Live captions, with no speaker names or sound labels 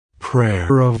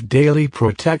prayer of daily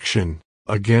protection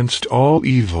against all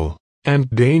evil and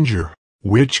danger,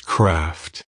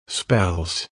 witchcraft,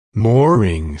 spells,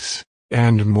 moorings,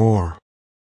 and more.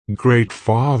 Great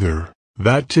Father,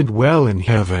 that to dwell in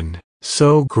heaven,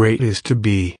 so great is to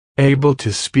be able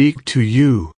to speak to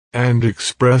you and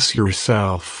express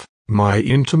yourself, my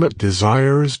intimate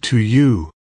desires to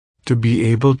you, to be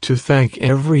able to thank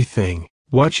everything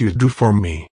what you do for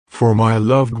me, for my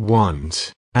loved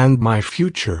ones, and my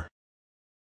future.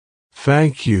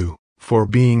 Thank you for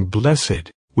being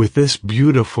blessed with this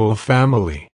beautiful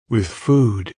family, with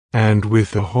food, and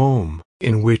with a home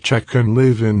in which I can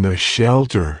live in the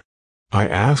shelter. I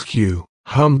ask you,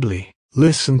 humbly,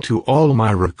 listen to all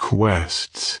my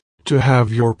requests, to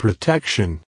have your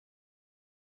protection.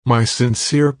 My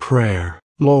sincere prayer,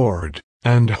 Lord,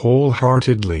 and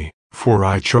wholeheartedly, for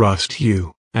I trust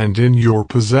you, and in your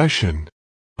possession.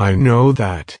 I know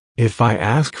that, if I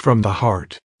ask from the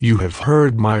heart, you have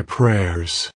heard my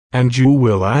prayers, and you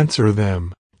will answer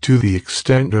them, to the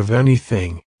extent of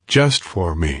anything, just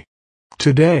for me.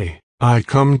 Today, I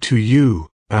come to you,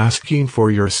 asking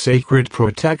for your sacred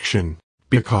protection,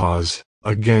 because,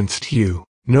 against you,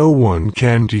 no one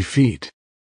can defeat.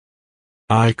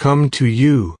 I come to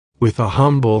you, with a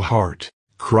humble heart,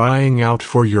 crying out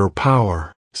for your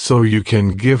power, so you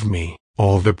can give me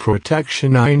all the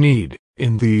protection I need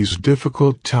in these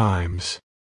difficult times.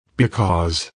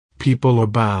 Because people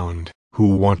abound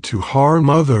who want to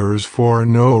harm others for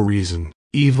no reason.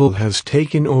 Evil has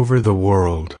taken over the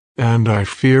world, and I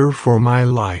fear for my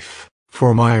life,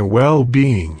 for my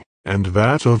well-being, and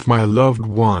that of my loved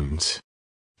ones.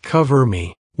 Cover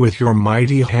me with your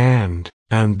mighty hand,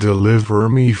 and deliver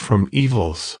me from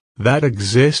evils that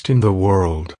exist in the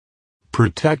world.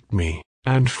 Protect me,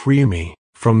 and free me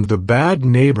from the bad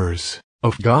neighbors,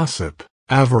 of gossip,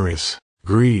 avarice,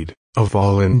 greed, of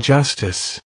all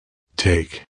injustice.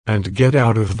 Take, and get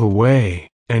out of the way,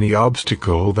 any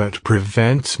obstacle that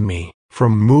prevents me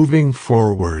from moving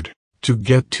forward, to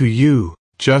get to you,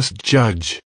 just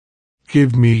judge.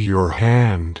 Give me your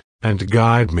hand, and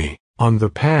guide me on the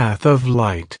path of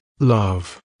light,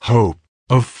 love, hope,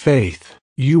 of faith.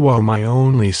 You are my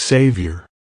only Savior.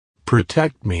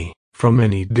 Protect me from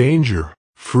any danger,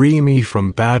 free me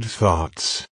from bad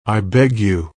thoughts, I beg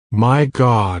you, my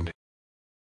God.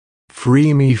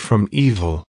 Free me from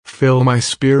evil, fill my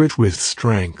spirit with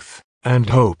strength and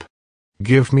hope.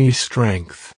 Give me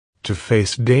strength to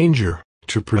face danger,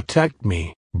 to protect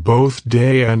me, both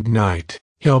day and night.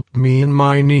 Help me in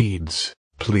my needs,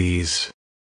 please.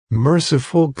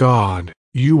 Merciful God,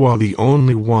 you are the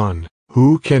only one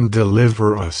who can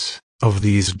deliver us of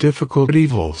these difficult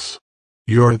evils.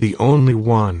 You're the only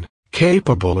one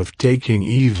capable of taking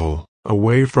evil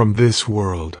away from this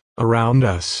world around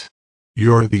us.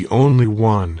 You're the only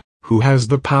one who has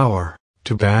the power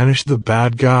to banish the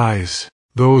bad guys,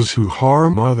 those who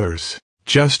harm others,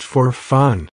 just for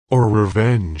fun or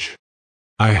revenge.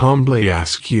 I humbly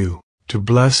ask you to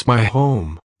bless my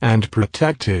home and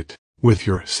protect it with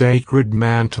your sacred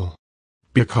mantle.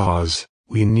 Because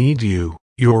we need you,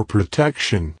 your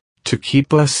protection, to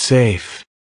keep us safe.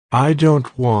 I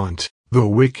don't want the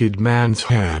wicked man's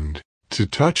hand to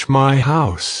touch my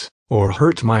house or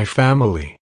hurt my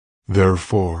family.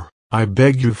 Therefore, I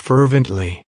beg you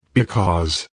fervently,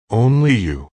 because only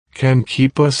you can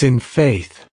keep us in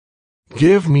faith.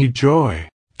 Give me joy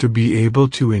to be able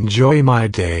to enjoy my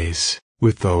days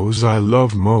with those I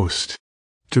love most,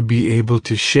 to be able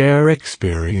to share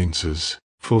experiences,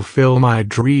 fulfill my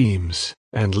dreams,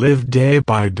 and live day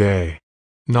by day.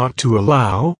 Not to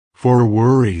allow for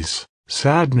worries,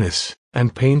 sadness,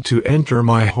 and pain to enter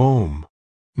my home.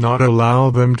 Not allow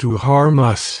them to harm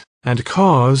us and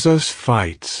cause us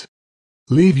fights.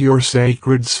 Leave your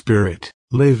sacred spirit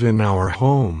live in our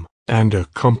home and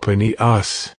accompany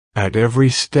us at every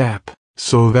step,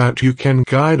 so that you can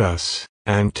guide us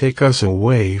and take us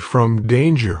away from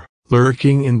danger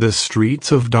lurking in the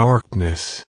streets of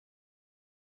darkness.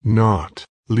 Not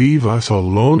leave us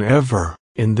alone ever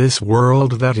in this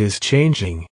world that is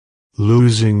changing,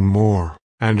 losing more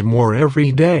and more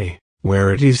every day,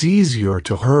 where it is easier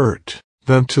to hurt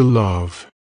than to love.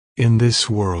 In this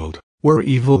world where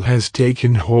evil has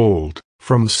taken hold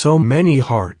from so many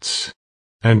hearts,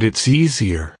 and it's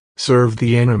easier serve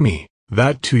the enemy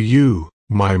that to you,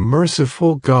 my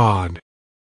merciful God.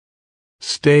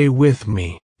 Stay with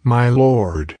me, my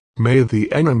Lord. May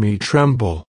the enemy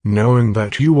tremble, knowing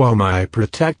that you are my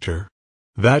protector.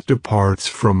 That departs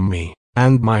from me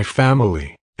and my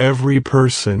family every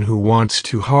person who wants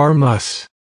to harm us,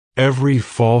 every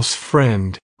false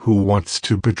friend who wants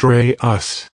to betray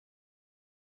us.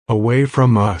 Away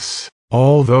from us,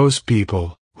 all those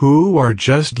people who are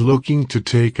just looking to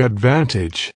take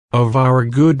advantage of our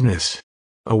goodness.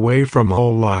 Away from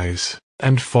all lies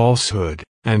and falsehood,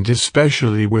 and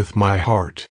especially with my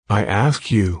heart, I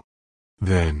ask you.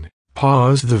 Then,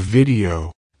 pause the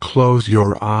video, close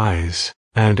your eyes,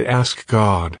 and ask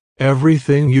God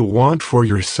everything you want for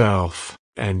yourself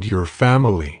and your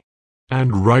family.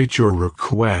 And write your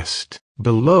request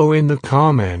below in the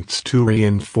comments to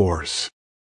reinforce.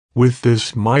 With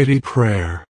this mighty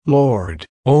prayer, Lord,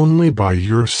 only by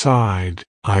your side,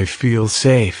 I feel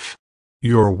safe.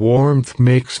 Your warmth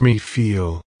makes me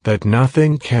feel that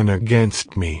nothing can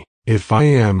against me if I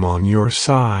am on your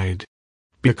side.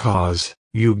 Because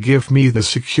you give me the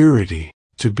security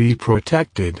to be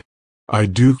protected. I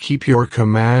do keep your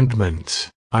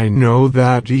commandments. I know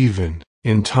that even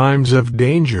in times of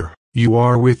danger, you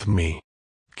are with me,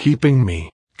 keeping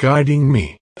me, guiding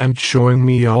me, and showing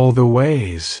me all the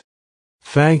ways.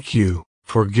 Thank you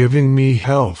for giving me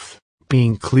health,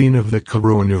 being clean of the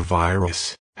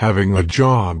coronavirus, having a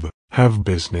job, have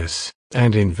business,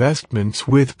 and investments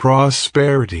with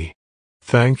prosperity.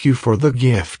 Thank you for the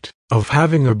gift of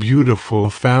having a beautiful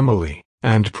family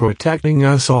and protecting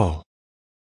us all.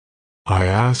 I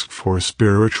ask for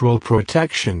spiritual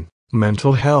protection,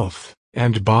 mental health,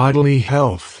 and bodily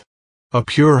health. A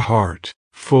pure heart,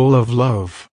 full of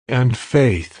love and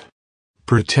faith.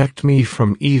 Protect me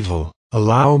from evil,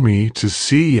 allow me to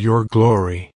see your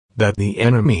glory, that the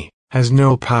enemy has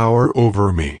no power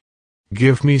over me.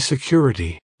 Give me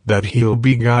security, that he'll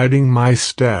be guiding my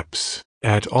steps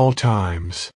at all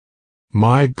times.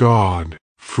 My God,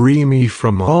 free me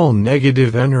from all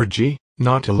negative energy,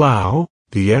 not allow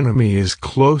the enemy is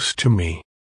close to me.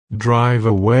 Drive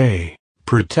away,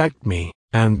 protect me,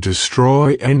 and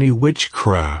destroy any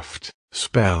witchcraft,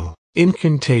 spell,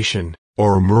 incantation,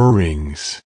 or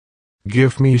murrings.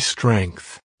 Give me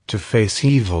strength to face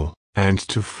evil and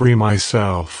to free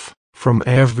myself from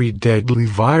every deadly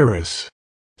virus.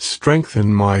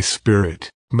 Strengthen my spirit.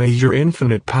 May your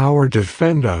infinite power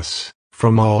defend us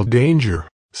from all danger,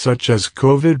 such as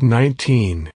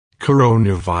COVID-19,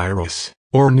 coronavirus,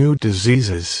 or new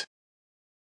diseases.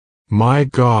 My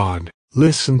God,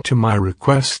 listen to my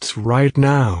requests right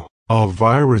now. All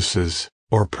viruses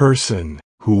or person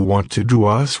who want to do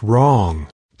us wrong,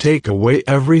 take away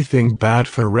everything bad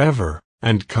forever,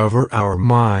 and cover our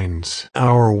minds,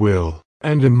 our will,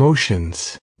 and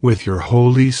emotions with your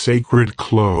holy sacred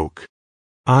cloak.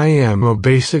 I am a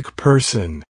basic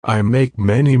person. I make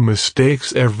many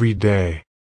mistakes every day.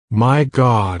 My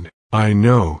God, I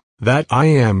know that I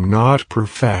am not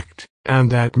perfect,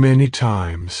 and that many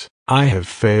times I have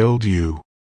failed you.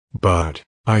 But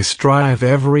I strive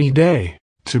every day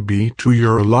to be to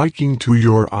your liking, to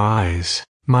your eyes,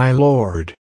 my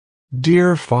Lord.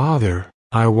 Dear Father,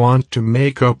 I want to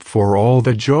make up for all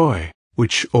the joy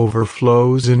which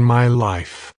overflows in my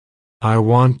life. I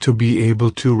want to be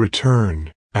able to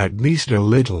return, at least a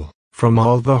little, from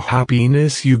all the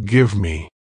happiness you give me.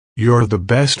 You're the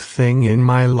best thing in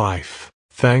my life.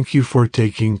 Thank you for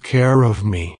taking care of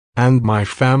me and my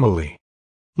family.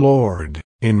 Lord,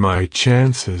 in my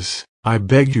chances, I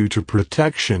beg you to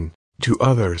protection to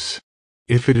others.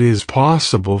 If it is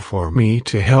possible for me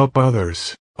to help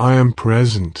others, I am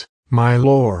present, my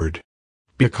Lord.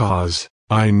 Because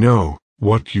I know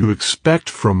what you expect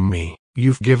from me.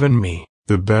 You've given me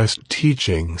the best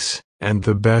teachings and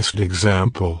the best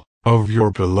example of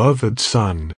your beloved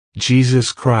Son,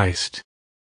 Jesus Christ.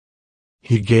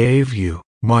 He gave you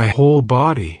my whole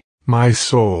body, my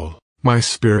soul, my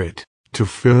spirit, to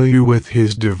fill you with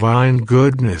his divine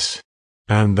goodness,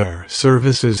 and there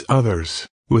services others,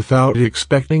 without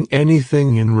expecting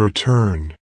anything in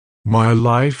return. My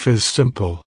life is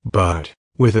simple, but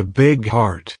with a big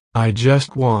heart. I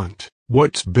just want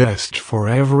what's best for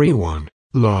everyone,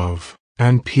 love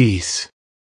and peace.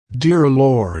 Dear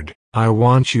Lord, I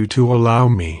want you to allow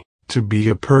me to be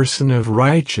a person of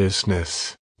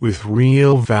righteousness, with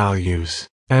real values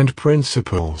and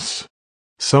principles.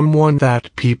 Someone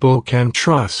that people can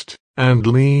trust and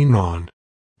lean on.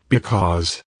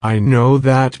 Because I know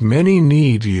that many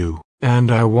need you,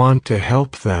 and I want to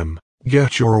help them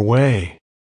get your way.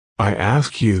 I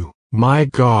ask you, my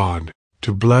God,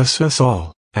 to bless us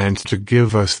all, and to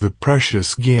give us the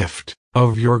precious gift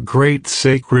of your great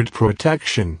sacred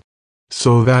protection,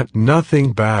 so that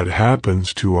nothing bad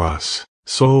happens to us,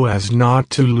 so as not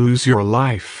to lose your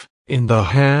life in the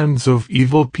hands of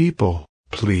evil people,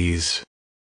 please.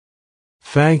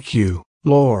 Thank you,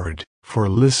 Lord, for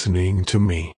listening to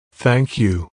me. Thank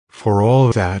you for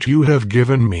all that you have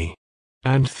given me.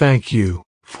 And thank you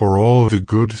for all the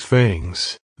good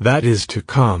things that is to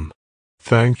come.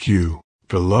 Thank you,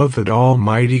 beloved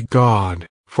Almighty God,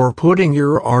 for putting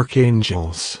your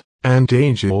archangels and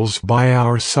angels by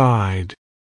our side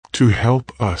to help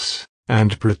us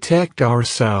and protect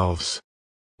ourselves.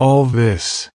 All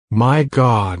this, my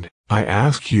God, I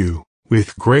ask you,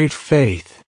 with great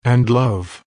faith and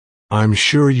love. I'm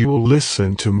sure you'll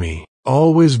listen to me,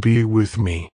 always be with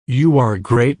me. You are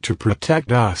great to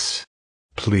protect us.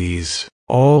 Please,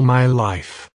 all my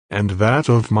life, and that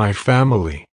of my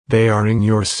family, they are in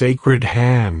your sacred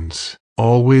hands.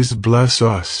 Always bless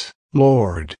us,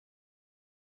 Lord.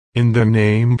 In the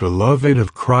name beloved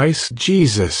of Christ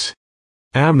Jesus.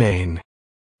 Amen.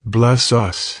 Bless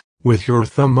us with your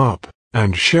thumb up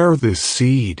and share this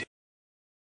seed.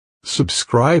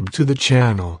 Subscribe to the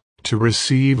channel to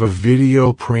receive a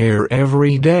video prayer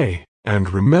every day,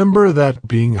 and remember that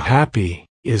being happy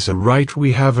is a right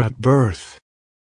we have at birth.